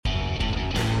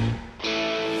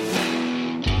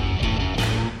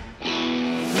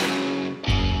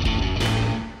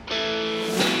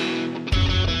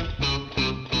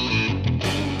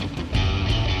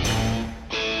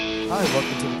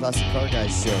Classic Car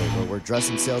Guys show, where we're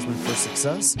dressing salesmen for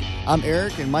success. I'm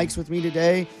Eric, and Mike's with me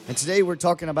today. And today we're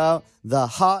talking about the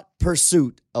hot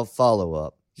pursuit of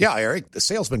follow-up. Yeah, Eric, the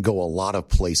salesmen go a lot of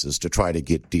places to try to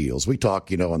get deals. We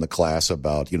talk, in the class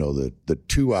about, the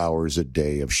 2 hours a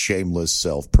day of shameless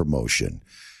self-promotion.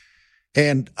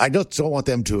 And I just don't want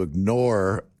them to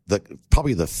ignore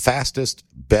probably the fastest,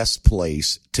 best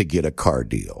place to get a car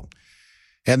deal.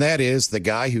 And that is the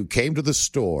guy who came to the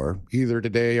store either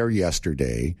today or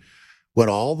yesterday, went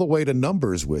all the way to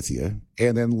numbers with you,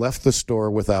 and then left the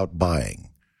store without buying.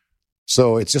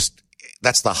 So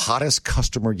that's the hottest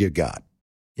customer you got.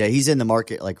 Yeah, he's in the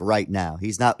market like right now.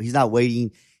 He's not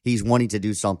waiting. He's wanting to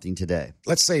do something today.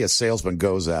 Let's say a salesman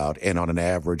goes out and on an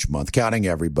average month, counting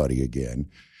everybody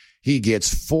again, he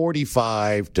gets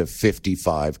 45 to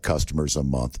 55 customers a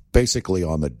month, basically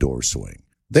on the door swing.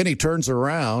 Then he turns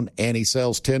around and he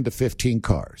sells 10 to 15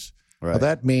 cars. Right. Well,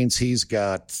 that means he's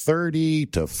got 30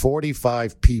 to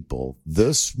 45 people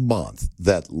this month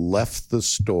that left the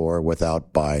store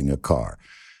without buying a car.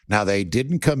 Now, they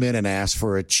didn't come in and ask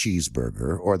for a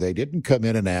cheeseburger, or they didn't come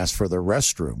in and ask for the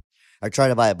restroom. Or try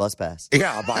to buy a bus pass.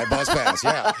 Yeah, I'll buy a bus pass,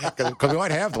 yeah. Because we might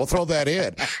have, we'll throw that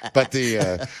in. But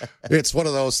it's one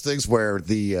of those things where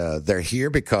they're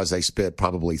here because they spent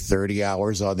probably 30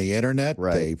 hours on the internet.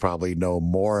 Right. They probably know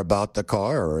more about the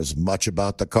car or as much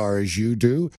about the car as you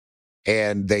do.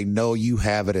 And they know you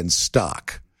have it in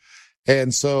stock.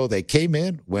 And so they came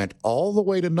in, went all the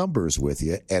way to numbers with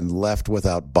you, and left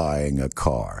without buying a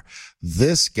car.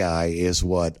 This guy is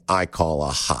what I call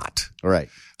a hot. Right.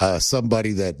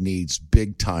 Somebody that needs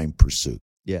big time pursuit.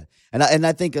 Yeah. And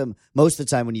I think most of the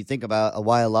time when you think about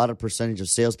why a lot of percentage of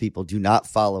salespeople do not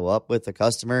follow up with a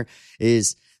customer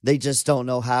is they just don't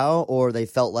know how, or they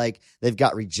felt like they've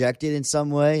got rejected in some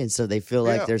way. And so they feel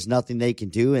like there's nothing they can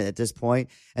do at this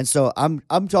point. And so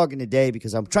I'm talking today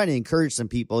because I'm trying to encourage some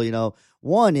people.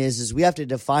 One is we have to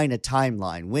define a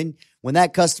timeline. When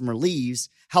that customer leaves,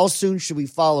 how soon should we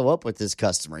follow up with this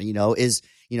customer? Is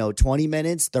 20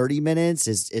 minutes, 30 minutes?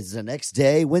 Is the next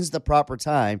day? When's the proper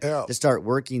time to start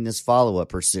working this follow-up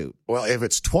pursuit? Well, if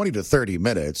it's 20 to 30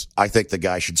 minutes, I think the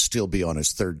guy should still be on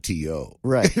his third TO.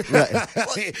 Right. Well,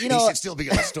 he should still be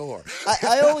in the store.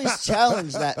 I always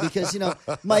challenge that because,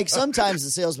 Mike, sometimes the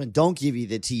salesman don't give you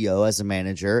the TO as a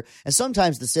manager. And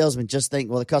sometimes the salesman just think,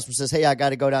 well, the customer says, hey, I got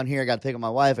to go down here. I got to pick up my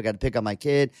wife. I got to pick up my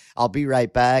kid. I'll be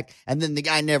right back. And then the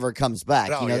guy never comes back.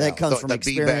 That comes from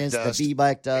experience, the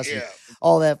feedback dust. Yeah.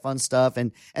 All that fun stuff.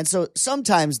 And so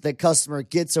sometimes the customer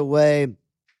gets away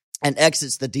and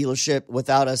exits the dealership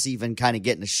without us even kind of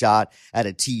getting a shot at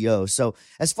a TO. So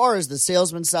as far as the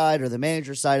salesman side or the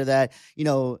manager side of that,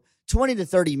 20 to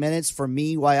 30 minutes for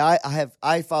me, why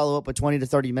I follow up with 20 to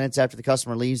 30 minutes after the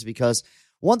customer leaves, because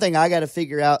one thing I got to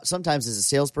figure out sometimes as a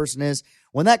salesperson is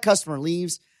when that customer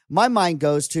leaves, my mind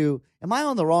goes to, am I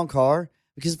on the wrong car?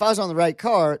 Because if I was on the right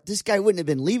car, this guy wouldn't have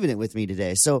been leaving it with me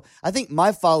today. So I think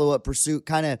my follow-up pursuit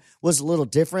kind of was a little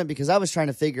different because I was trying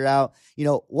to figure out,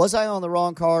 was I on the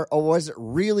wrong car, or was it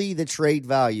really the trade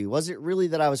value? Was it really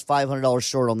that I was $500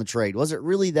 short on the trade? Was it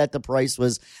really that the price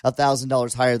was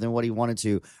 $1,000 higher than what he wanted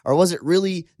to? Or was it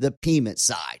really the payment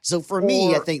side? So for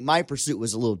me, I think my pursuit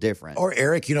was a little different. Or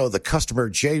Eric, the customer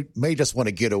may just want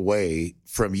to get away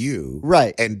from you,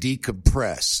 right, and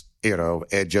decompress.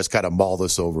 And just kind of mull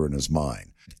this over in his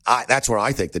mind. That's where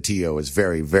I think the TO is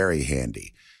very, very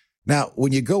handy. Now,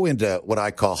 when you go into what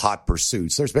I call hot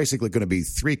pursuits, there's basically going to be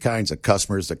three kinds of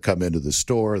customers that come into the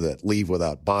store that leave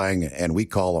without buying, and we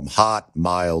call them hot,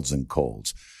 milds, and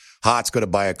colds. Hot's going to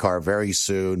buy a car very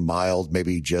soon. Mild,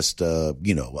 maybe just, a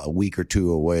week or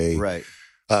two away. Right.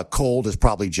 Cold is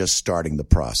probably just starting the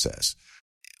process.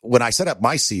 When I set up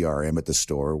my CRM at the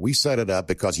store, we set it up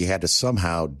because you had to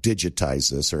somehow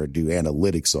digitize this or do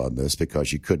analytics on this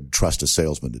because you couldn't trust a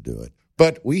salesman to do it.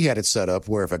 But we had it set up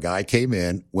where if a guy came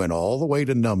in, went all the way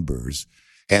to numbers,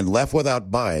 and left without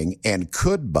buying and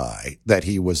could buy, that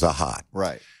he was a hot.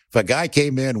 Right. If a guy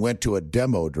came in, went to a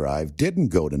demo drive, didn't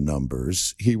go to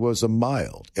numbers, he was a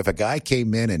mild. If a guy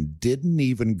came in and didn't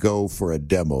even go for a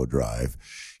demo drive,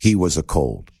 he was a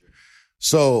cold.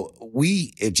 So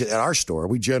at our store,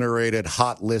 we generated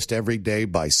hot list every day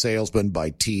by salesman,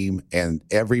 by team, and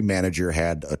every manager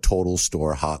had a total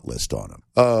store hot list on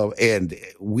them. And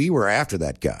we were after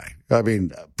that guy.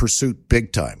 Pursuit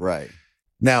big time. Right.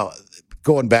 Now,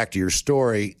 going back to your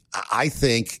story, I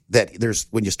think that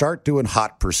when you start doing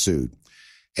hot pursuit,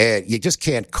 and you just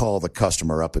can't call the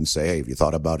customer up and say, hey, have you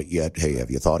thought about it yet? Hey, have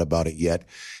you thought about it yet?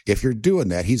 If you're doing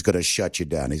that, he's going to shut you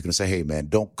down. He's going to say, hey, man,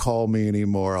 don't call me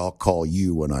anymore. I'll call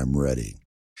you when I'm ready.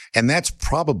 And that's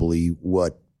probably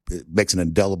what it makes an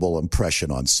indelible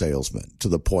impression on salesmen to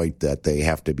the point that they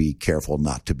have to be careful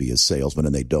not to be a salesman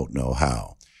and they don't know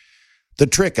how. The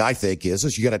trick, I think,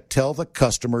 is you got to tell the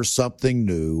customer something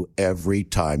new every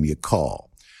time you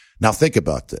call. Now, think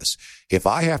about this. If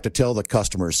I have to tell the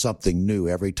customer something new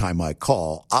every time I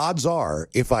call, odds are,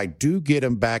 if I do get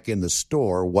him back in the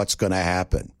store, what's going to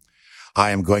happen?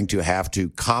 I am going to have to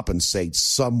compensate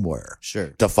somewhere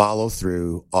to follow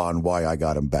through on why I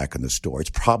got him back in the store.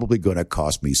 It's probably going to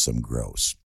cost me some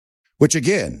gross. Which,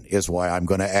 again, is why I'm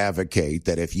going to advocate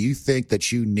that if you think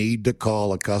that you need to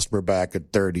call a customer back in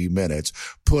 30 minutes,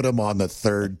 put them on the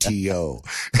third TO.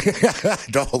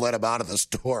 Don't let them out of the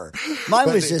store. Mine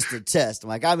was just a test,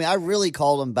 Mike. I mean, I really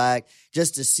called them back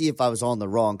just to see if I was on the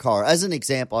wrong car. As an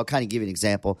example, I'll kind of give you an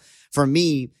example. For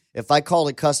me, if I called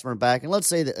a customer back, and let's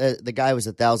say that the guy was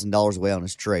 $1,000 away on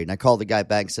his trade, and I called the guy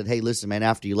back and said, hey, listen, man,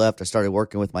 after you left, I started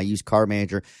working with my used car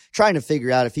manager, trying to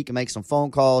figure out if he can make some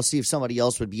phone calls, see if somebody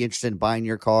else would be interested in buying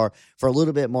your car for a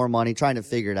little bit more money, trying to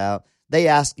figure it out. They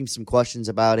asked him some questions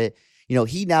about it. You know,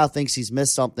 he now thinks he's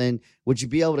missed something. Would you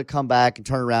be able to come back and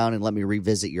turn around and let me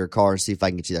revisit your car and see if I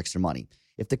can get you extra money?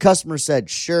 If the customer said,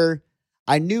 sure,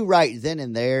 I knew right then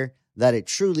and there that it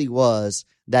truly was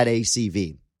that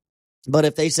ACV. But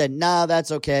if they said, nah, that's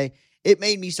okay, it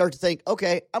made me start to think,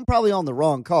 okay, I'm probably on the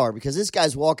wrong car because this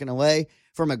guy's walking away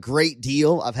from a great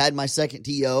deal. I've had my second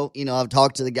TO, you know, I've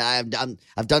talked to the guy,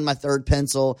 I've done my third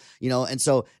pencil, you know, and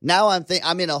so now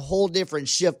I'm in a whole different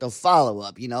shift of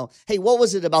follow-up, you know. Hey, what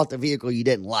was it about the vehicle you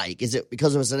didn't like? Is it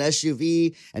because it was an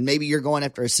SUV and maybe you're going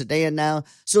after a sedan now?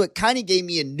 So it kind of gave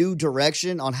me a new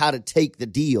direction on how to take the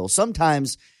deal.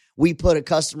 Sometimes we put a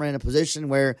customer in a position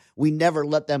where we never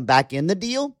let them back in the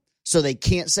deal, so they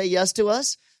can't say yes to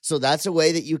us. So that's a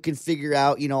way that you can figure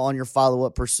out, you know, on your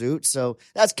follow-up pursuit. So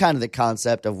that's kind of the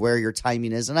concept of where your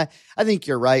timing is. And I think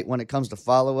you're right when it comes to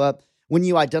follow-up. When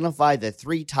you identify the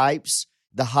three types,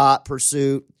 the hot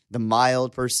pursuit, the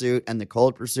mild pursuit, and the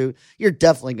cold pursuit, you're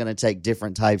definitely going to take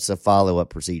different types of follow-up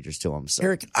procedures to them. So.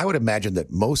 Eric, I would imagine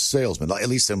that most salesmen, at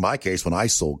least in my case when I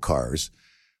sold cars,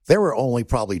 there were only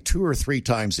probably 2 or 3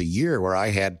 times a year where I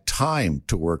had time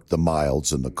to work the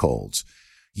milds and the colds.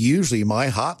 Usually my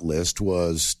hot list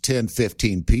was 10,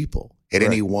 15 people at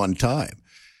any one time.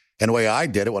 And the way I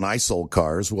did it when I sold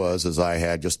cars was, as I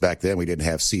had just back then, we didn't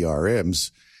have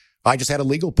CRMs. I just had a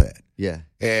legal pad. Yeah.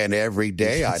 And every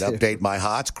day I'd update my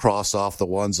hots, cross off the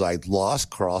ones I'd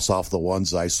lost, cross off the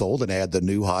ones I sold, and add the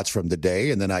new hots from the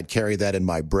day. And then I'd carry that in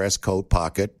my breast coat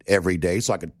pocket every day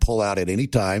so I could pull out at any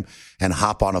time and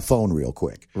hop on a phone real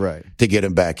quick to get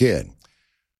them back in.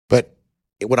 But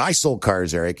when I sold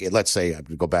cars, Eric, let's say I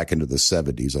go back into the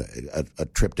 70s, a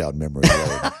trip down memory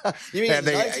lane. You mean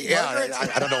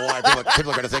I don't know why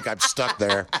people are going to think I'm stuck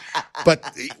there.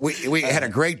 But we had a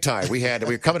great time. We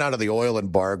were coming out of the oil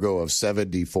embargo of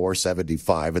 74,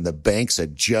 75, and the banks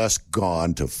had just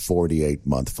gone to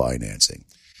 48-month financing.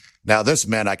 Now, this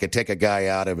meant I could take a guy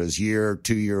out of his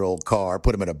 2-year-old car,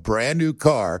 put him in a brand new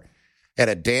car at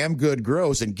a damn good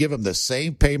gross, and give him the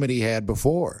same payment he had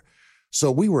before. So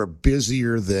we were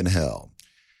busier than hell.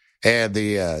 And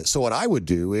so what I would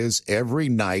do is every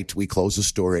night we close the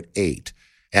store at 8.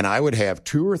 And I would have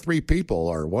 2 or 3 people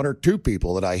or 1 or 2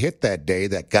 people that I hit that day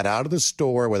that got out of the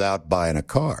store without buying a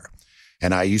car.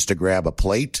 And I used to grab a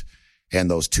plate and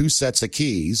those 2 sets of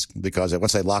keys, because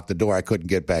once I locked the door, I couldn't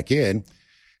get back in,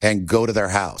 and go to their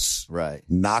house. Right.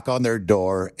 Knock on their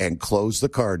door and close the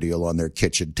car deal on their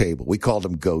kitchen table. We called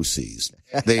them go-sees.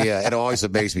 It always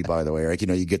amazed me, by the way, Eric. You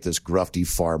know, you get this grufty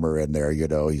farmer in there, you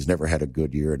know, he's never had a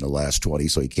good year in the last 20,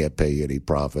 so he can't pay any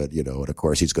profit, you know, and of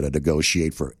course he's going to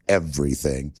negotiate for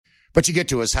everything. But you get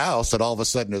to his house and all of a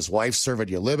sudden his wife's serving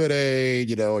you lemonade,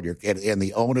 you know, and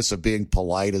the onus of being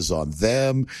polite is on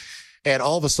them. And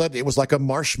all of a sudden, it was like a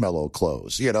marshmallow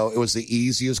close. You know, it was the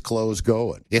easiest close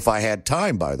going. If I had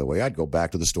time, by the way, I'd go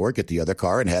back to the store, get the other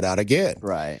car, and head out again.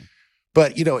 Right.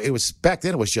 But, you know, back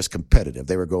then it was just competitive.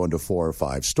 They were going to 4 or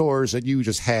 5 stores, and you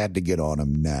just had to get on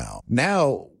them now.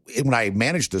 Now, when I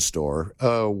managed the store,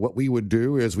 what we would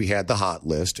do is we had the hot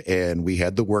list, and we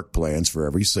had the work plans for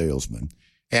every salesman.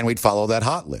 And we'd follow that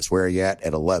hot list. Where are you at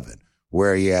 11?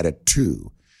 Where are you at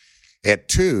 2? At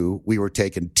 2, we were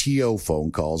taking TO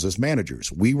phone calls as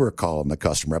managers. We were calling the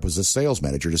customer up as a sales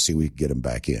manager to see if we could get them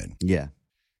back in. Yeah.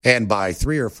 And by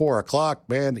 3 or 4 o'clock,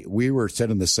 man, we were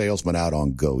sending the salesman out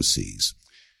on go-sees.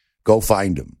 Go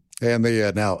find them. And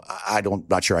now,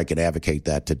 not sure I can advocate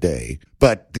that today.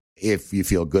 But if you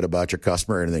feel good about your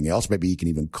customer or anything else, maybe you can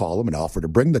even call them and offer to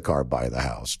bring the car by the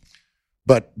house.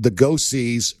 But the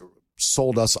go-sees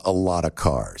sold us a lot of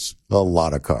cars.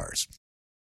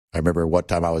 I remember one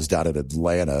time I was down in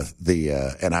Atlanta,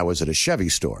 and I was at a Chevy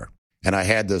store, and I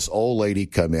had this old lady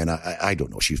come in. I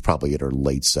don't know, she was probably in her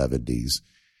late 70s.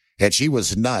 And she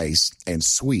was nice and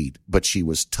sweet, but she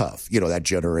was tough. You know, that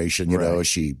generation, you know,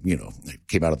 she,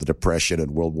 came out of the Depression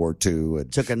and World War II.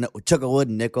 And took a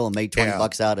wooden nickel and made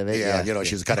 $20 out of it. Yeah,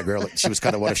 she was the kind of girl, she was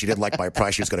kind of what if she didn't like my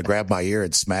price, she was going to grab my ear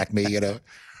and smack me,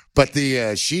 But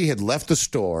she had left the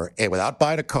store and without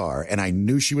buying a car, and I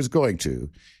knew she was going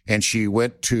to. And she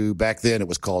went to, back then it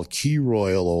was called Key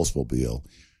Royal Oldsmobile.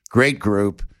 Great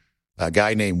group. A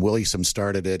guy named Williamson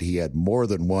started it. He had more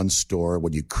than one store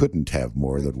when you couldn't have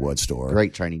more than one store.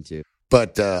 Great training too.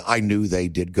 But I knew they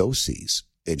did go-sees.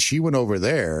 And she went over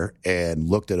there and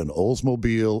looked at an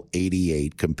Oldsmobile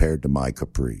 88 compared to my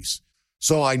Caprice.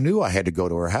 So I knew I had to go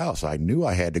to her house. I knew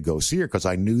I had to go see her because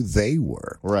I knew they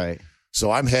were. Right. So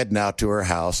I'm heading out to her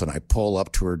house, and I pull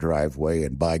up to her driveway,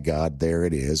 and by God, there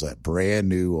it is, a brand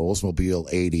new Oldsmobile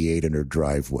 88 in her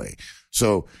driveway.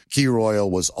 So Key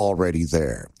Royal was already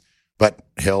there. But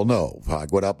hell no. I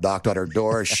went up, knocked on her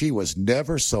door. She was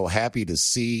never so happy to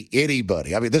see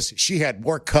anybody. I mean, she had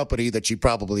more company than she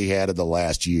probably had in the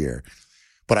last year.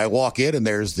 But I walk in, and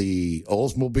there's the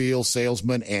Oldsmobile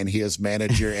salesman and his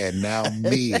manager, and now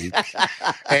me.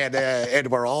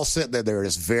 And we're all sitting there.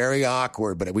 It's very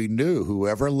awkward, but we knew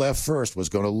whoever left first was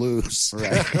going to lose.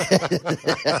 Right.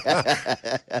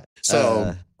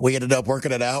 So we ended up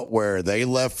working it out where they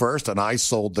left first, and I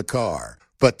sold the car.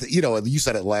 But, you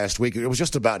said it last week. It was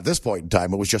just about, at this point in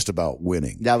time, it was just about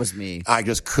winning. That was me. I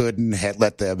just couldn't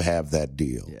let them have that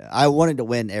deal. Yeah, I wanted to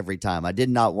win every time. I did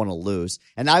not want to lose.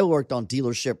 And I worked on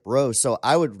Dealership Row, so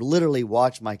I would literally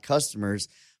watch my customers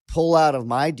pull out of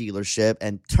my dealership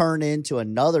and turn into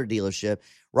another dealership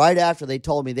right after they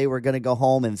told me they were going to go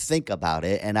home and think about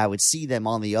it, and I would see them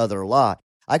on the other lot.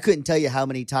 I couldn't tell you how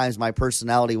many times my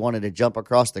personality wanted to jump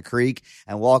across the creek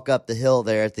and walk up the hill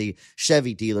there at the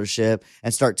Chevy dealership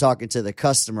and start talking to the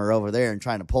customer over there and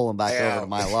trying to pull him back over to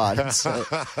my lot. And so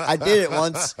I did it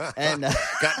once and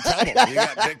got in trouble. You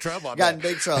got in big trouble. Got in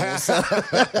big trouble. So.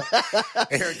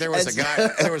 Eric, there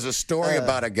was a story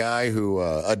about a guy who,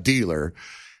 a dealer,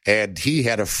 and he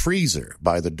had a freezer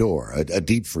by the door, a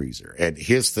deep freezer. And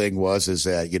his thing was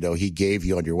that, he gave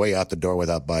you on your way out the door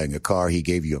without buying a car, he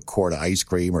gave you a quart of ice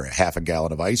cream or a half a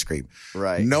gallon of ice cream.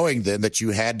 Right. Knowing then that you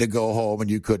had to go home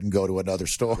and you couldn't go to another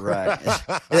store. Right.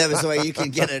 That was the way you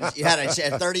could you had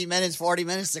 30 minutes, 40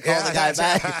 minutes to call the guy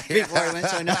back before he went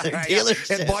to another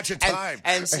dealership. And bunch of time.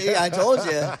 And see, I told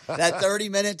you that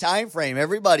 30-minute time frame,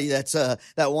 everybody that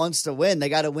wants to win, they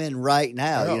got to win right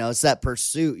now. Yeah. It's that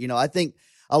pursuit. I think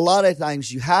a lot of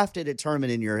times you have to determine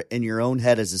in your own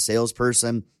head as a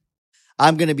salesperson,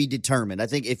 I'm going to be determined. I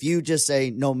think if you just say,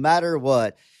 no matter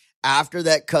what, after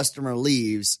that customer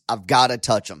leaves, I've got to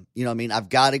touch them. You know what I mean? I've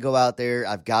got to go out there.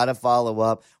 I've got to follow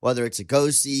up, whether it's a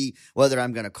go-see, whether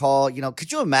I'm going to call.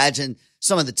 Could you imagine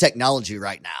some of the technology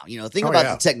right now? Think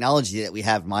about the technology that we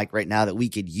have, Mike, right now that we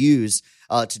could use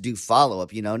to do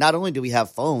follow-up. Not only do we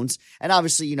have phones, and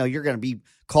obviously, you're going to be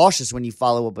cautious when you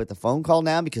follow up with a phone call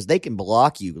now because they can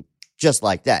block you just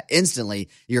like that. Instantly,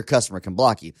 your customer can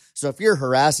block you. So if you're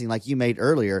harassing like you made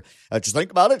earlier, just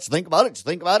think about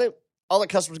it, all the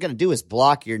customer's going to do is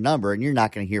block your number and you're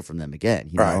not going to hear from them again.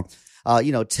 Right.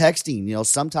 Texting,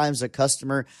 sometimes a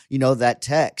customer, that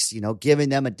text, giving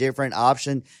them a different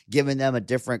option, giving them a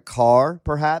different car,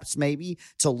 perhaps maybe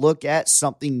to look at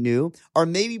something new, or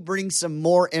maybe bring some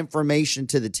more information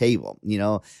to the table,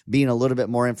 being a little bit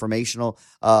more informational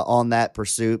on that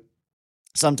pursuit.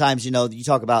 Sometimes, you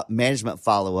talk about management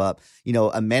follow-up,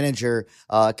 a manager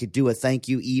could do a thank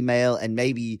you email and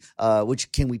maybe,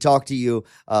 which can we talk to you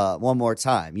one more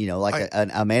time,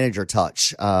 a manager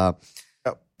touch.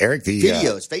 Eric, the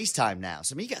videos, FaceTime now.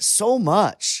 So, you got so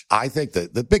much. I think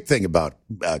that the big thing about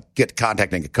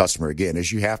contacting a customer again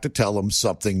is you have to tell them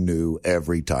something new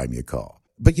every time you call.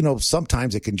 But,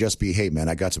 sometimes it can just be, hey, man,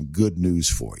 I got some good news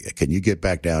for you. Can you get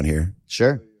back down here?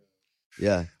 Sure.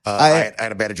 Yeah. I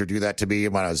had a manager do that to me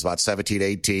when I was about 17,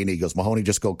 18. He goes, Mahoney,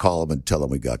 just go call him and tell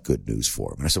him we got good news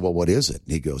for him. And I said, well, what is it?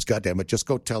 And he goes, God damn it, just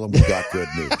go tell him we got good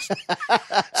news.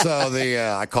 So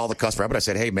I called the customer up and I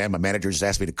said, hey, man, my manager just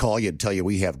asked me to call you and tell you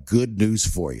we have good news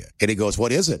for you. And he goes,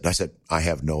 what is it? And I said, I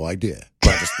have no idea.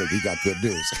 But I just think he got good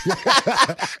news.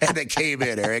 And they came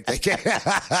in, Eric. They came,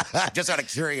 just out of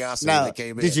curiosity, now, they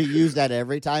came in. Did you use that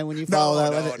every time when you follow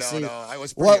up with it? No. I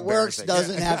was what works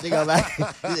doesn't have to go back.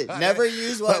 Never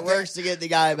use what works to get the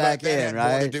guy back in,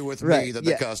 right? More to do with me than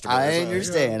the customer. I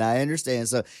understand.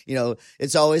 So,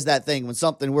 it's always that thing when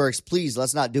something works, please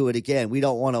let's not do it again. We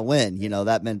don't want to win,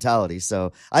 that mentality.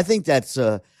 So I think that's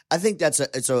I think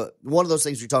it's one of those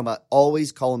things you're talking about.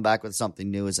 Always calling back with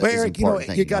something new is an Eric, important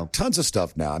thing. You got tons of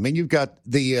stuff now. I mean, you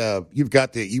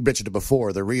mentioned it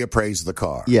before, the reappraise of the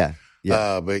car. Yeah.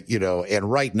 But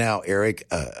and right now, Eric,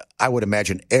 I would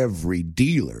imagine every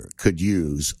dealer could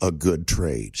use a good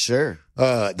trade. Sure.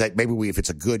 That maybe if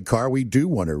it's a good car, we do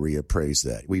want to reappraise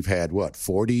that. We've had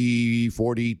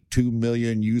 42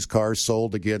 million used cars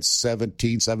sold against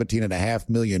 17.5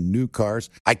 million new cars.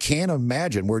 I can't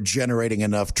imagine we're generating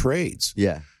enough trades.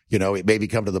 Yeah. It may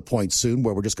come to the point soon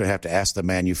where we're just going to have to ask the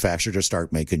manufacturer to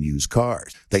start making used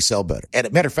cars. They sell better. And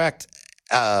as a matter of fact,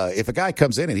 if a guy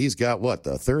comes in and he's got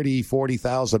the 30,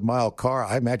 40,000 mile car,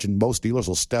 I imagine most dealers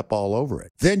will step all over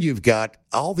it. Then you've got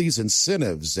all these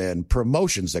incentives and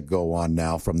promotions that go on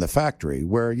now from the factory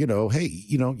where, hey,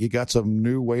 you got some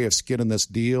new way of skinning this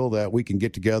deal that we can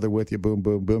get together with you. Boom,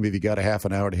 boom, boom. If you got a half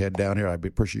an hour to head down here, I'd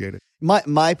appreciate it.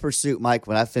 My pursuit, Mike,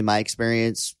 my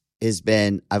experience has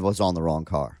been, I was on the wrong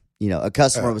car. A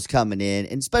customer was coming in,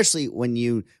 and especially when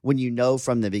you know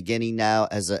from the beginning now,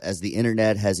 as the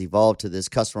internet has evolved to this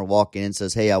customer walking in and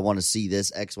says, "Hey, I want to see this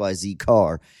XYZ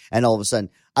car," and all of a sudden,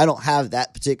 I don't have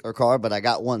that particular car, but I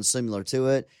got one similar to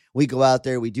it. We go out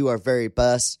there, we do our very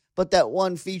best, but that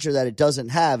one feature that it doesn't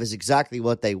have is exactly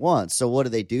what they want. So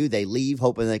what do? They leave,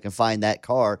 hoping they can find that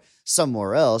car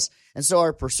somewhere else. And so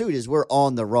our pursuit is we're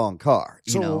on the wrong car.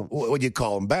 So when you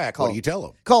call them back, what do you tell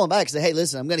them? Call them back and say, hey,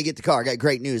 listen, I'm going to get the car. I got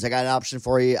great news. I got an option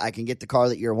for you. I can get the car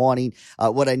that you're wanting.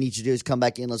 What I need you to do is come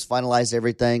back in. Let's finalize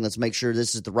everything. Let's make sure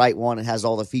this is the right one and has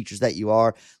all the features that you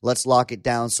are. Let's lock it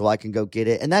down so I can go get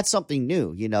it. And that's something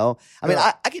new, I mean,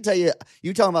 I can tell you,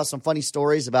 you're talking about some funny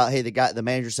stories about, hey, the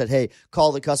manager said, hey,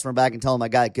 call the customer back and tell him I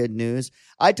got good news.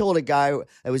 I told a guy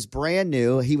it was brand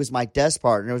new. He was my desk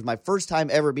partner. It was my first time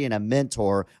ever being a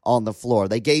mentor on the floor.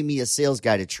 They gave me a sales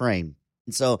guy to train.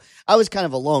 And so I was kind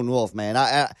of a lone wolf, man.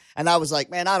 I was like,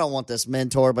 man, I don't want this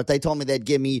mentor, but they told me they'd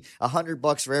give me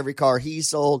 $100 for every car he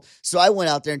sold. So I went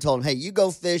out there and told him, hey, you go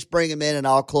fish, bring him in, and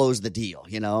I'll close the deal,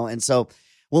 And so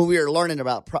when we were learning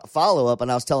about follow-up and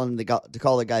I was telling him to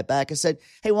call the guy back, I said,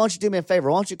 hey, why don't you do me a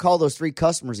favor? Why don't you call those 3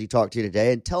 customers he talked to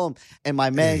today and tell them, and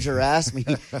my manager asked me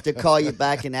to call you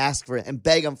back and ask for it and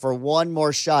beg him for one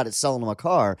more shot at selling him a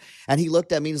car. And he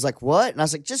looked at me and was like, what? And I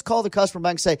was like, just call the customer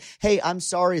back and say, hey, I'm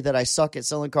sorry that I suck at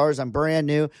selling cars. I'm brand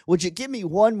new. Would you give me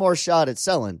one more shot at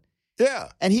selling? Yeah.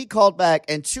 And he called back,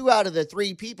 and 2 out of the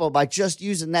 3 people, by just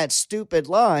using that stupid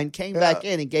line, came back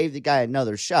in and gave the guy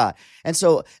another shot. And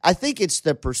so I think it's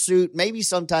the pursuit. Maybe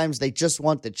sometimes they just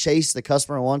want the chase the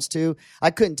customer wants to.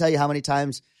 I couldn't tell you how many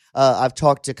times I've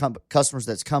talked to customers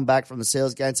that's come back from the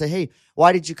sales guy and say, hey,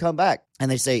 why did you come back?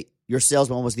 And they say, your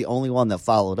salesman was the only one that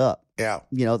followed up. Yeah.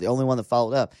 The only one that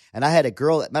followed up. And I had a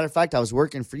girl, matter of fact, I was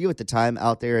working for you at the time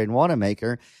out there in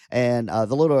Wanamaker, and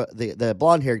the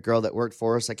blonde-haired girl that worked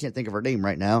for us, I can't think of her name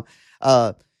right now,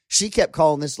 she kept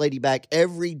calling this lady back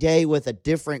every day with a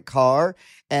different car.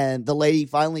 And the lady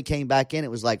finally came back in.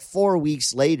 It was like 4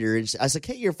 weeks later. And I said,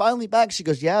 hey, you're finally back? She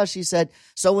goes, yeah. She said,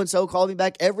 so-and-so called me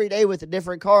back every day with a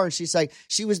different car. And she's like,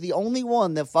 she was the only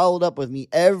one that followed up with me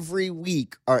every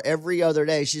week or every other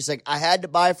day. She's like, I had to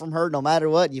buy from her no matter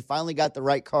what. And you finally got the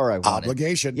right car I wanted.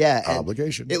 Obligation. Yeah.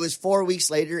 Obligation. It was 4 weeks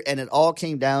later, and it all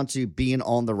came down to being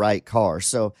on the right car.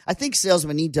 So I think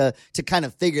salesmen need to kind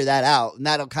of figure that out. And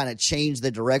that'll kind of change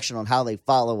the direction on how they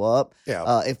follow up.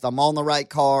 Yeah. If I'm on the right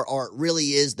car, or it really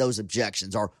is those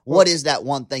objections, or what is that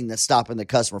one thing that's stopping the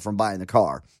customer from buying the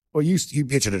car? Well, you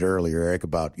mentioned it earlier, Eric,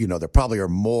 about, there probably are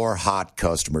more hot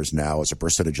customers now as a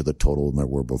percentage of the total than there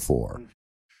were before.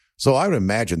 So I would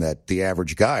imagine that the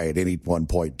average guy at any one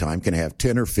point in time can have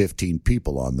 10 or 15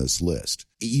 people on this list.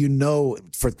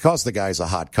 Because the guy's a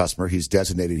hot customer, he's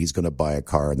designated he's going to buy a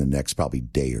car in the next probably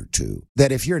day or two.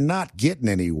 That if you're not getting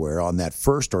anywhere on that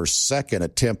first or second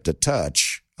attempt to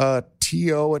touch,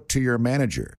 TO it to your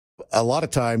manager. A lot of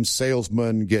times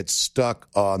salesmen get stuck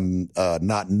on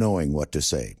not knowing what to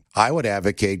say. I would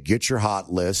advocate get your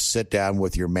hot list, sit down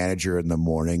with your manager in the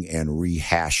morning and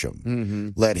rehash them. Mm-hmm.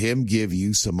 Let him give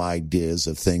you some ideas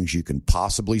of things you can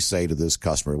possibly say to this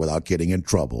customer without getting in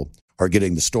trouble or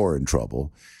getting the store in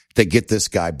trouble to get this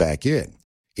guy back in.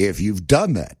 If you've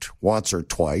done that once or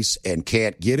twice and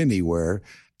can't get anywhere,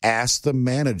 ask the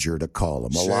manager to call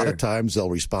them. Sure. A lot of times they'll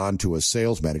respond to a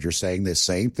sales manager saying the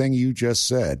same thing you just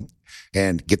said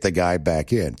and get the guy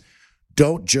back in.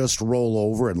 Don't just roll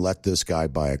over and let this guy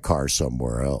buy a car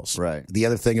somewhere else. Right. The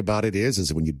other thing about it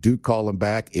is when you do call him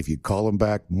back, if you call him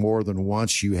back more than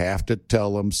once, you have to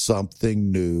tell him something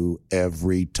new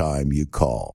every time you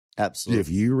call. Absolutely. If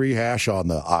you rehash on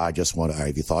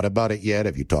have you thought about it yet?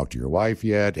 Have you talked to your wife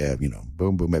yet?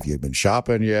 Boom, boom. Have you been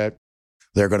shopping yet?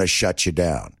 They're going to shut you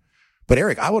down. But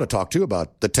Eric, I want to talk too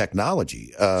about the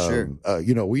technology. Sure.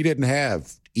 We didn't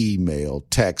have email,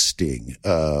 texting,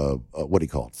 what do you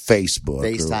call it? Facebook,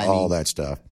 FaceTiming. all that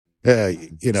stuff.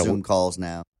 Zoom calls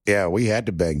now. Yeah, we had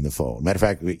to bang the phone. Matter of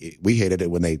fact, we hated it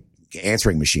when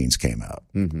answering machines came out.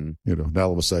 Mm-hmm. Now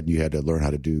all of a sudden you had to learn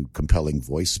how to do compelling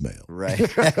voicemail. Right.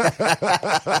 The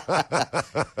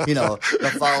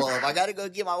follow-up. I got to go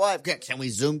get my wife. Can we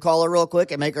Zoom call her real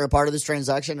quick and make her a part of this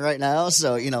transaction right now?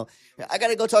 So, I got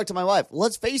to go talk to my wife.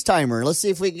 Let's FaceTime her. Let's see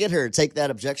if we can get her to take that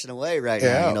objection away right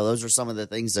now. Those are some of the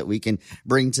things that we can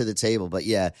bring to the table. But,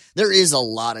 yeah, there is a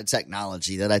lot of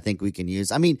technology that I think we can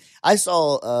use. I mean, I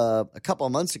saw a couple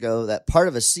of months ago that part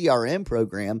of a CRM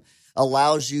program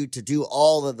allows you to do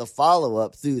all of the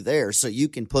follow-up through there. So you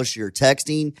can push your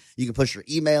texting, you can push your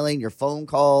emailing, your phone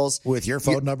calls. With your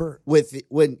phone number?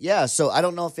 So I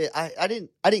don't know if I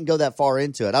didn't go that far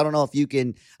into it. I don't know if you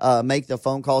can make the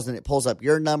phone calls and it pulls up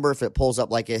your number, if it pulls up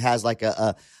like it has like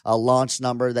a launch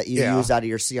number that you use out of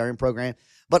your CRM program.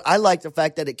 But I like the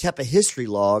fact that it kept a history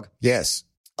log. Yes.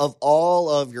 Of all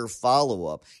of your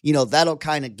follow-up. That'll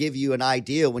kind of give you an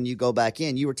idea when you go back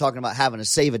in. You were talking about having a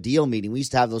save a deal meeting. We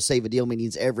used to have those save a deal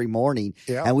meetings every morning,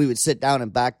 and we would sit down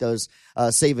and back those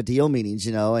save a deal meetings,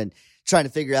 and trying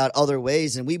to figure out other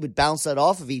ways, and we would bounce that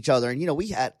off of each other.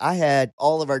 And, I had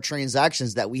all of our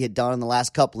transactions that we had done in the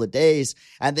last couple of days,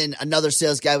 and then another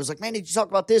sales guy was like, man, did you talk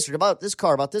about this or about this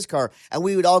car? And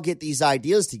we would all get these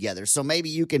ideas together. So maybe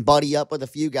you can buddy up with a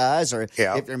few guys, or if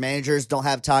your managers don't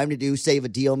have time to do save a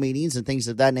deal meetings and things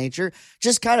of that nature,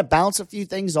 just kind of bounce a few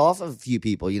things off of a few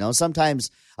people.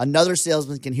 Sometimes another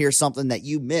salesman can hear something that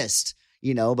you missed,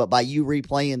 but by you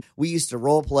replaying, we used to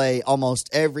role play almost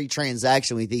every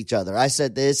transaction with each other. I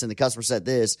said this and the customer said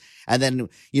this. And then,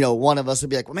 one of us would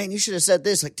be like, well, man, you should have said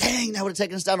this. Like, dang, that would have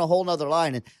taken us down a whole nother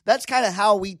line. And that's kind of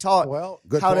how we taught. Well,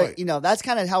 good point. That's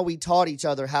kind of how we taught each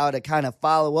other how to kind of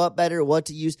follow up better, what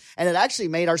to use. And it actually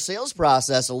made our sales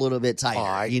process a little bit tighter,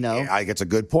 I think it's a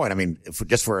good point. I mean,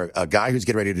 for a guy who's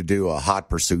getting ready to do a hot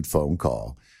pursuit phone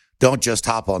call, don't just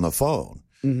hop on the phone.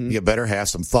 Mm-hmm. You better have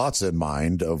some thoughts in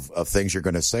mind of things you're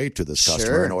going to say to this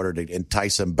customer in order to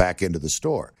entice them back into the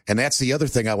store. And that's the other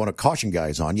thing I want to caution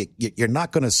guys on. You're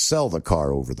not going to sell the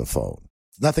car over the phone.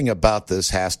 Nothing about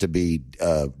this has to be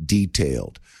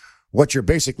detailed. What you're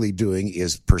basically doing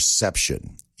is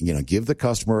perception. Give the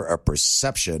customer a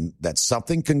perception that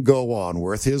something can go on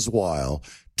worth his while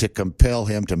to compel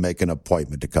him to make an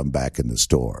appointment to come back in the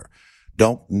store.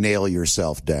 Don't nail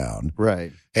yourself down.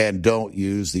 Right. And don't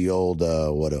use the old,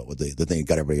 the thing that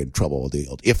got everybody in trouble with the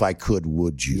old, if I could,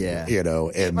 would you? Yeah.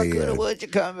 And if I could, would you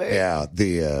come here?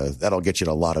 Yeah. That'll get you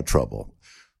in a lot of trouble.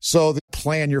 So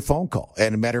plan your phone call.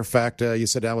 And a matter of fact, you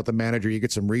sit down with the manager, you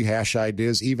get some rehash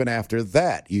ideas. Even after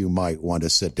that, you might want to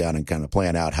sit down and kind of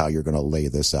plan out how you're going to lay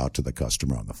this out to the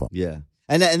customer on the phone. Yeah.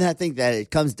 And I think that it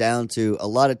comes down to a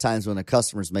lot of times when a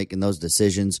customer's making those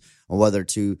decisions on whether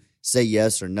to say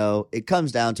yes or no, it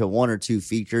comes down to one or two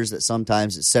features that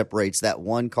sometimes it separates that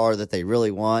one car that they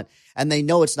really want, and they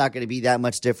know it's not going to be that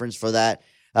much difference for that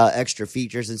extra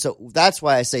features. And so that's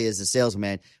why I say as a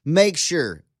salesman, make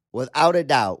sure, without a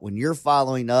doubt, when you're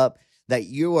following up, that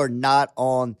you are not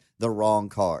on the wrong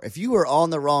car. If you are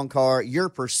on the wrong car, your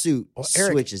pursuit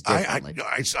switches differently.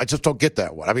 I just don't get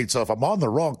that one. I mean, so if I'm on the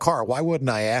wrong car, why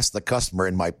wouldn't I ask the customer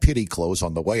in my pity clothes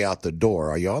on the way out the door,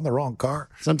 are you on the wrong car?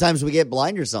 Sometimes we get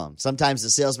blinders on. Sometimes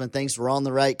the salesman thinks we're on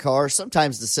the right car.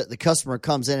 Sometimes the customer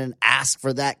comes in and asks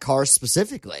for that car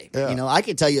specifically. Yeah. I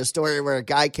can tell you a story where a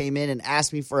guy came in and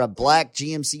asked me for a black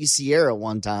GMC Sierra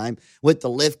one time with the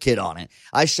lift kit on it.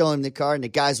 I show him the car and the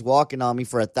guy's walking on me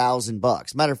for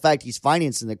 $1,000. Matter of fact, he's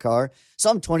financing the car. So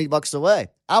I'm $20 away.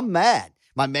 I'm mad.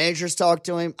 My managers talked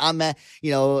to him. I'm mad.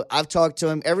 I've talked to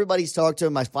him. Everybody's talked to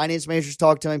him. My finance managers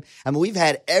talked to him. I mean, we've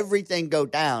had everything go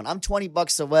down. I'm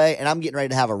 $20 away, and I'm getting ready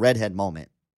to have a redhead moment.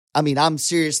 I mean, I'm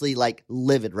seriously like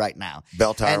livid right now.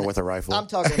 Bell tower with a rifle. I'm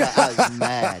talking about, I was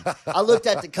mad. I looked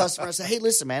at the customer and said, hey,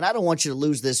 listen, man, I don't want you to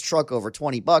lose this truck over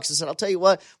 $20. I said, I'll tell you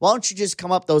what, why don't you just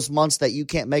come up those months that you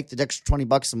can't make the extra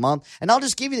 $20 a month, and I'll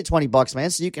just give you the $20, man,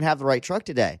 so you can have the right truck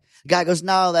today. The guy goes,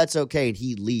 no, that's okay, and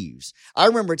he leaves. I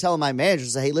remember telling my manager, I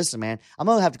said, hey, listen, man, I'm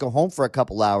going to have to go home for a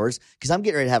couple hours because I'm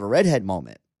getting ready to have a redhead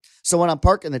moment. So when I'm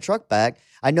parking the truck back,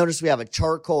 I noticed we have a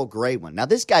charcoal gray one. Now,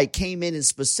 this guy came in and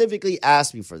specifically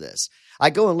asked me for this. I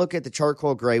go and look at the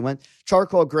charcoal gray one.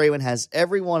 Charcoal gray one has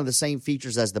every one of the same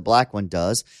features as the black one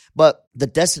does, but the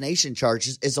destination charge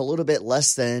is a little bit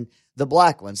less than the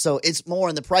black one. So it's more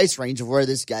in the price range of where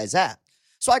this guy's at.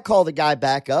 So I call the guy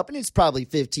back up, and it's probably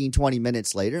 15, 20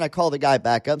 minutes later, and I call the guy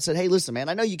back up and said, hey, listen, man,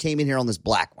 I know you came in here on this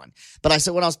black one, but I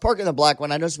said when I was parking the black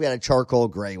one, I noticed we had a charcoal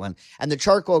gray one, and the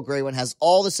charcoal gray one has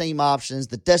all the same options.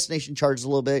 The destination charge is a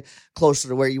little bit closer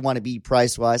to where you want to be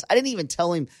price-wise. I didn't even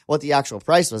tell him what the actual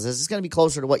price was. It's going to be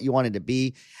closer to what you wanted to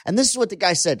be. And this is what the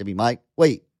guy said to me, Mike.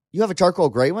 Wait, you have a charcoal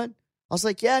gray one? I was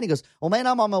like, yeah. And he goes, well, man,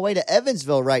 I'm on my way to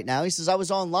Evansville right now. He says, I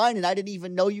was online and I didn't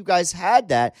even know you guys had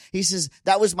that. He says,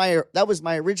 that was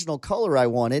my original color I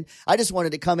wanted. I just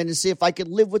wanted to come in and see if I could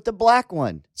live with the black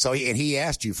one. So he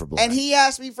asked you for black. And he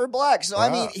asked me for black. So, I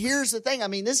mean, here's the thing. I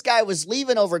mean, this guy was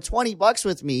leaving over $20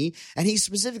 with me, and he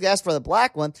specifically asked for the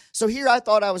black one. So here I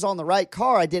thought I was on the right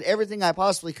car. I did everything I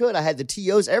possibly could. I had the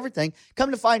TOs, everything.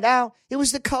 Come to find out, it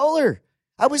was the color.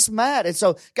 I was mad. And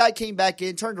so guy came back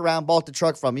in, turned around, bought the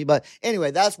truck from me. But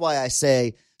anyway, that's why I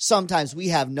say sometimes we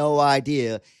have no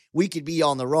idea. We could be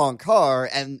on the wrong car,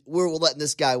 and we're letting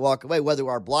this guy walk away, whether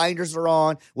our blinders are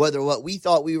on, whether what we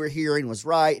thought we were hearing was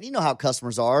right. And you know how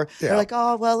customers are. Yeah. They're like,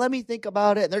 oh, well, let me think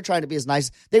about it. And they're trying to be as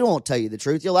nice. They won't tell you the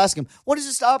truth. You'll ask them, what is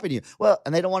it stopping you? Well,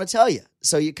 and they don't want to tell you.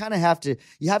 So you kind of have to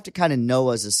kind of know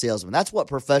as a salesman. That's what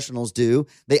professionals do.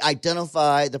 They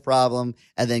identify the problem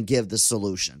and then give the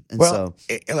solution. And I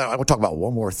want to talk about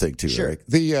one more thing too, sure.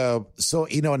 Eric. So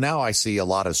now I see a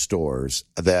lot of stores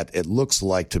that it looks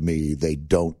like to me they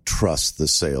don't trust the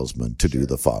salesman to do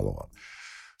the follow-up.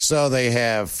 So they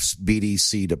have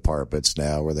BDC departments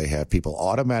now where they have people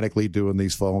automatically doing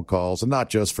these phone calls, and not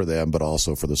just for them, but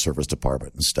also for the service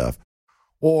department and stuff.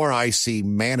 Or I see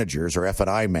managers or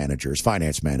F&I managers,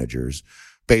 finance managers,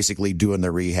 basically doing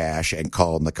the rehash and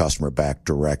calling the customer back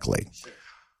directly.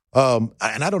 And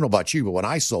I don't know about you, but when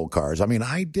I sold cars, I mean,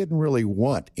 I didn't really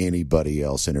want anybody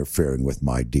else interfering with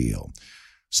my deal.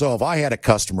 So if I had a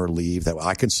customer leave that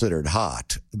I considered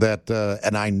hot,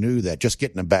 and I knew that just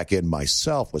getting them back in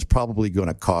myself was probably going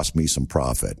to cost me some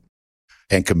profit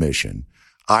and commission,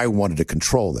 I wanted to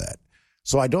control that.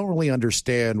 So I don't really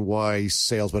understand why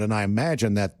salesmen, and I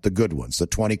imagine that the good ones, the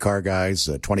 20-car guys,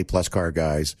 20-plus car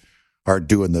guys, are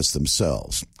doing this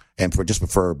themselves and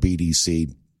prefer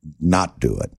BDC not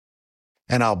do it.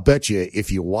 And I'll bet you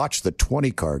if you watch the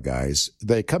 20-car guys,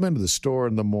 they come into the store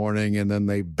in the morning and then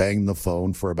they bang the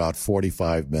phone for about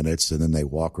 45 minutes and then they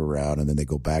walk around and then they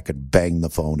go back and bang the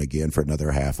phone again for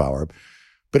another half hour.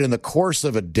 But in the course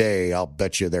of a day, I'll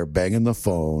bet you they're banging the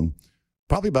phone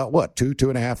probably about,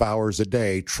 2.5 hours a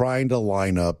day trying to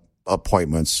line up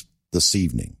appointments this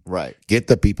evening. Right. Get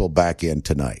the people back in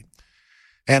tonight.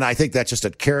 And I think that's just a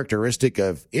characteristic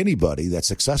of anybody that's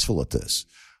successful at this.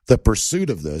 The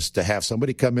pursuit of this, to have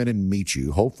somebody come in and meet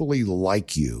you, hopefully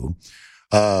like you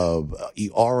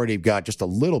already got just a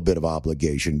little bit of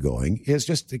obligation going, is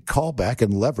just to call back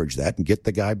and leverage that and get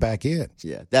the guy back in.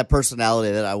 Yeah, that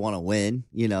personality that I want to win,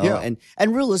 Yeah.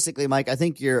 And realistically, Mike, I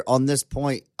think you're on this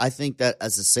point. I think that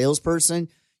as a salesperson,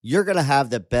 you're going to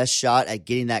have the best shot at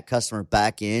getting that customer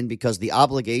back in because the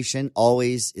obligation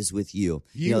always is with you.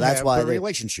 That's have why the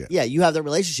relationship. Yeah, you have the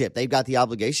relationship. They've got the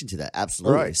obligation to that.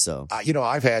 Absolutely. Right. So,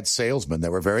 I've had salesmen that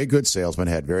were very good salesmen,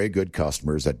 had very good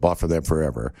customers that bought for them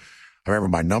forever. I remember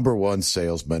my number one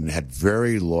salesman had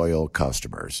very loyal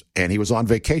customers, and he was on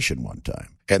vacation one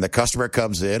time. And the customer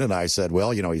comes in, and I said,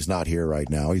 well, he's not here right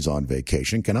now. He's on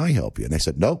vacation. Can I help you? And they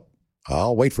said, nope,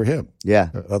 I'll wait for him. Yeah.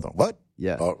 What?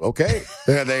 Yeah. Oh, okay.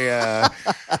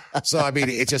 So, I mean,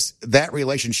 it's just that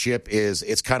relationship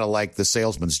it's kind of like the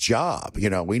salesman's job.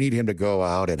 We need him to go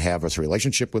out and have this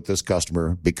relationship with this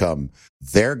customer, become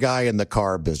their guy in the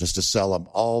car business to sell them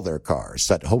all their cars.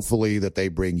 That hopefully that they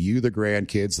bring you the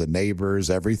grandkids, the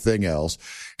neighbors, everything else,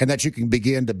 and that you can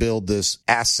begin to build this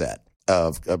asset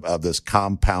of this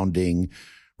compounding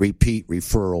repeat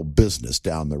referral business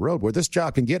down the road where this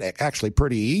job can get actually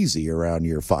pretty easy around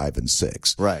year 5 and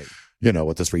 6. Right.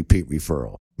 With this repeat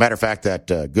referral. Matter of fact, that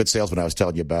good salesman I was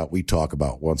telling you about, we talk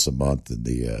about once a month,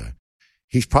 and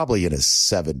he's probably in his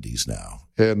 70s now.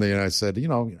 And I said,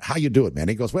 how you doing, man?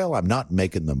 He goes, well, I'm not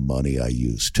making the money I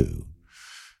used to.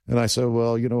 And I said,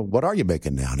 well, what are you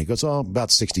making now? And he goes, about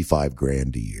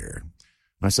 $65,000 a year.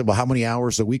 And I said, well, how many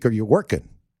hours a week are you working?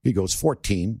 He goes,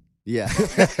 14. Yeah.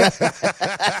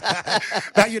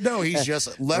 Now he's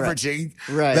just leveraging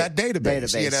that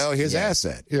database, his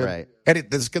asset. Right. And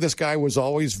this guy was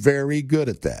always very good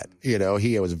at that. He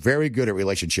was very good at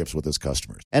relationships with his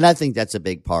customers. And I think that's a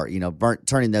big part,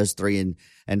 turning those 3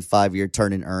 and 5 year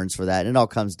turn in earns for that. And it all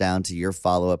comes down to your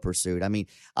follow-up pursuit. I mean,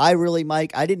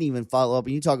 Mike, I didn't even follow up.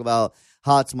 And you talk about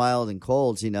hots, mild, and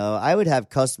colds, I would have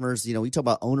customers, we talk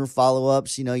about owner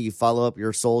follow-ups, you follow up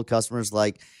your sold customers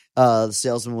like the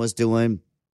salesman was doing.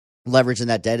 leveraging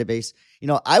that database.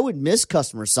 I would miss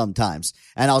customers sometimes.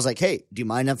 And I was like, hey, do you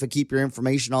mind if I keep your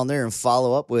information on there and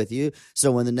follow up with you?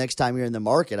 So when the next time you're in the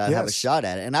market, I have a shot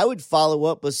at it. And I would follow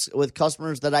up with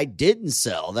customers that I didn't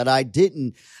sell, that I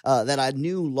didn't, that I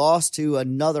knew lost to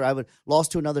another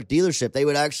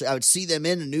dealership. I would see them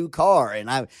in a new car, and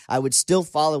I would still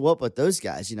follow up with those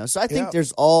guys, So I think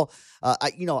there's all,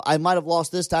 I might have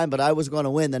lost this time, but I was going to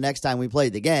win the next time we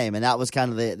played the game. And that was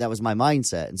that was my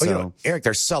mindset. And so, Eric,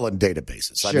 they're selling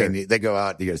databases. Sure. I mean, they go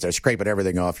out, they're scraping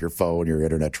everything off your phone, your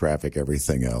internet traffic,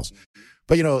 everything else.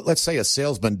 But, let's say a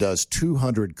salesman does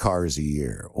 200 cars a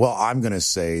year. Well, I'm going to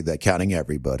say that counting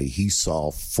everybody, he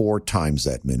saw 4 times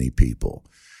that many people,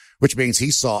 which means he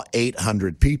saw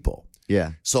 800 people.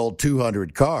 Yeah. Sold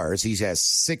 200 cars. He has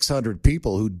 600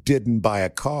 people who didn't buy a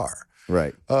car.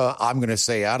 Right. I'm going to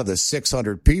say out of the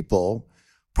 600 people,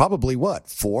 probably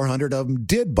 400 of them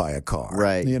did buy a car.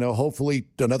 Right. Hopefully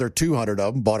another 200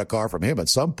 of them bought a car from him at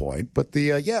some point. But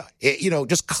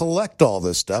just collect all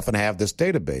this stuff and have this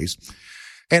database.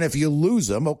 And if you lose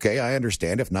them, okay, I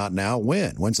understand. If not now,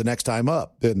 when? When's the next time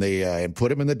up? And put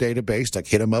them in the database to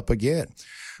hit them up again.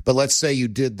 But let's say you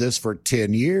did this for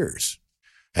 10 years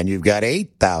and you've got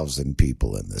 8,000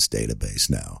 people in this database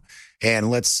now.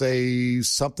 And let's say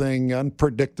something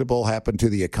unpredictable happened to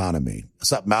the economy,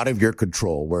 something out of your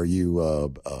control where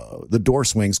the door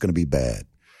swing's going to be bad.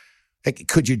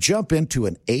 Could you jump into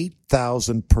an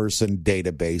 8,000 person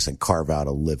database and carve out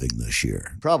a living this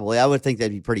year? Probably. I would think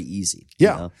that'd be pretty easy.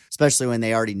 Yeah. Especially when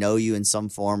they already know you in some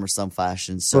form or some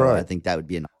fashion. So right. I think that would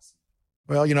be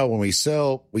Well, when we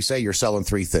say you're selling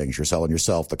 3 things. You're selling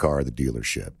yourself, the car, the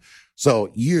dealership.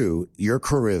 So your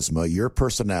charisma, your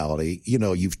personality,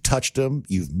 you've touched them,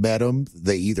 you've met them.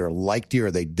 They either liked you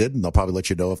or they didn't. They'll probably let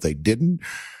you know if they didn't.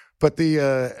 But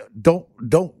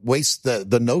don't waste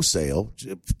the no sale.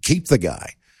 Keep the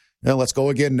guy. Now let's go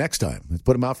again next time. Let's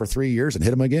put him out for 3 years and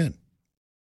hit him again.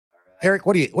 Eric,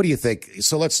 what do you think?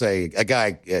 So let's say a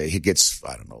guy, he gets,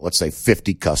 let's say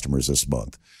 50 customers this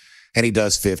month, and he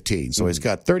does 15. So he's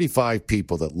got 35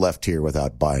 people that left here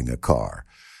without buying a car.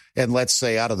 And let's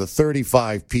say out of the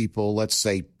 35 people, let's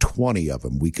say 20 of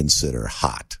them we consider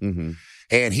hot. Mm-hmm.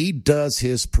 And he does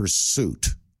his pursuit.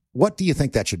 What do you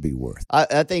think that should be worth?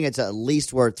 I think it's at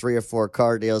least worth 3 or 4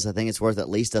 car deals. I think it's worth at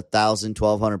least $1,000,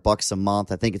 $1,200 a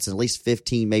month. I think it's at least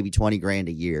 15, maybe 20 grand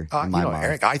a year. In my mind.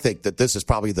 Eric, I think that this is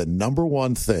probably the number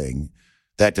one thing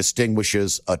that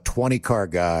distinguishes a 20 car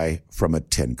guy from a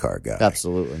 10 car guy.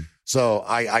 Absolutely. So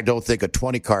I don't think a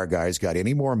 20-car guy's got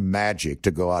any more magic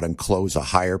to go out and close a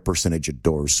higher percentage of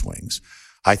door swings.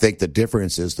 I think the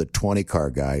difference is the 20-car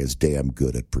guy is damn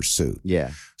good at pursuit.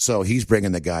 Yeah. So he's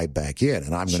bringing the guy back in.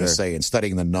 And I'm going to say, in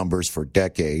studying the numbers for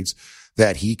decades,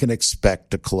 that he can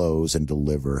expect to close and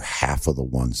deliver half of the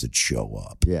ones that show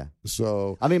up. Yeah.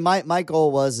 So, I mean, my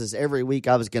goal is every week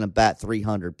I was going to bat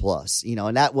 300 plus,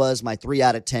 and that was my 3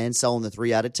 out of 10, selling the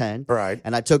 3 out of 10. Right.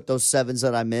 And I took those 7s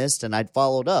that I missed and I'd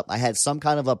followed up. I had some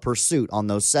kind of a pursuit on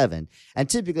those 7. And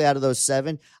typically out of those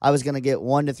 7, I was going to get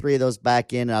 1 to 3 of those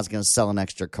back in and I was going to sell an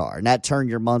extra car. And that turned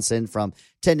your months in from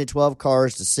 10 to 12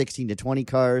 cars to 16 to 20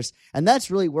 cars. And that's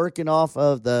really working off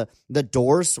of the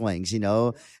door swings,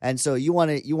 And so you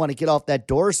want to get off that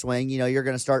door swing, you're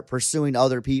going to start pursuing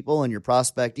other people and you're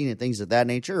prospecting and things of that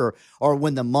nature. Or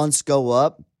when the months go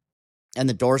up and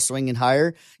the door swinging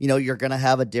higher, you're going to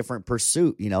have a different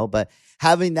pursuit, But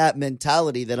having that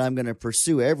mentality that I'm going to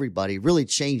pursue everybody really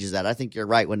changes that. I think you're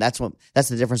right. That's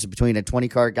the difference between a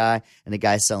 20-car guy and a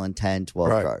guy selling 10,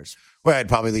 12 cars. Well, and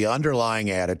probably the underlying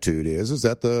attitude is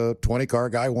that the 20-car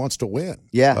guy wants to win.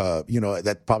 Yeah.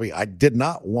 That probably, I did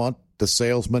not want the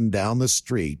salesman down the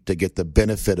street to get the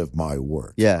benefit of my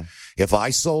work. Yeah. If I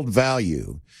sold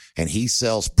value and he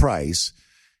sells price,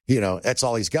 that's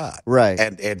all he's got. Right.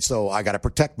 And so I got to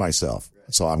protect myself.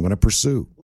 So I'm going to pursue.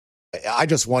 I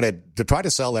just wanted to try to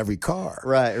sell every car.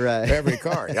 Right. Every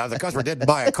car. If the customer didn't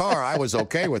buy a car, I was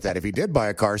okay with that. If he did buy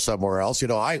a car somewhere else,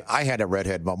 I had a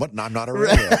redhead moment, and I'm not a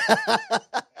redhead.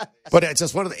 But it's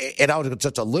just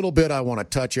just a little bit I want to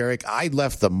touch, Eric. I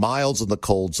left the milds and the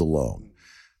colds alone.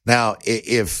 Now,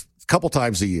 if a couple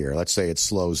times a year, let's say it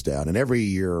slows down, and every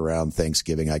year around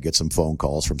Thanksgiving, I get some phone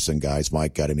calls from some guys,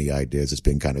 Mike, got any ideas? It's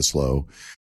been kind of slow.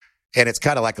 And it's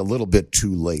kind of like a little bit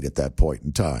too late at that point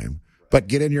in time. But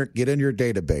get in your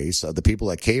database of the people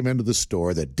that came into the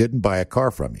store that didn't buy a car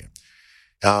from you.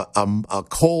 A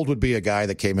cold would be a guy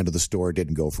that came into the store,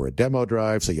 didn't go for a demo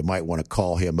drive, so you might want to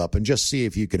call him up and just see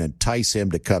if you can entice him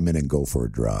to come in and go for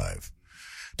a drive.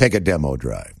 Take a demo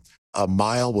drive. a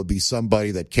mile would be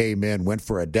somebody that came in, went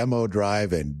for a demo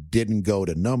drive and didn't go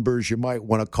to numbers. You might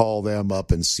want to call them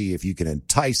up and see if you can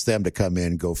entice them to come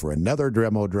in, go for another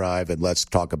demo drive, and let's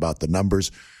talk about the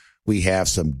numbers. We have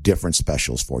some different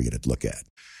specials for you to look at.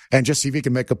 And just see if you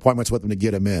can make appointments with them to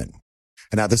get them in.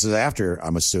 And now this is after,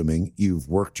 I'm assuming, you've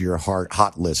worked your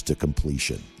hot list to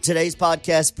completion. Today's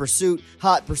podcast, Pursuit,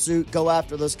 Hot Pursuit. Go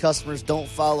after those customers. Don't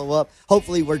follow up.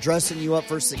 Hopefully, we're dressing you up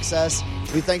for success.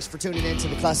 Thanks for tuning in to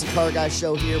the Classic Car Guy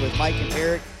Show here with Mike and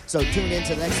Eric. So tune in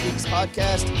to next week's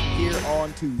podcast here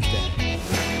on Tuesday.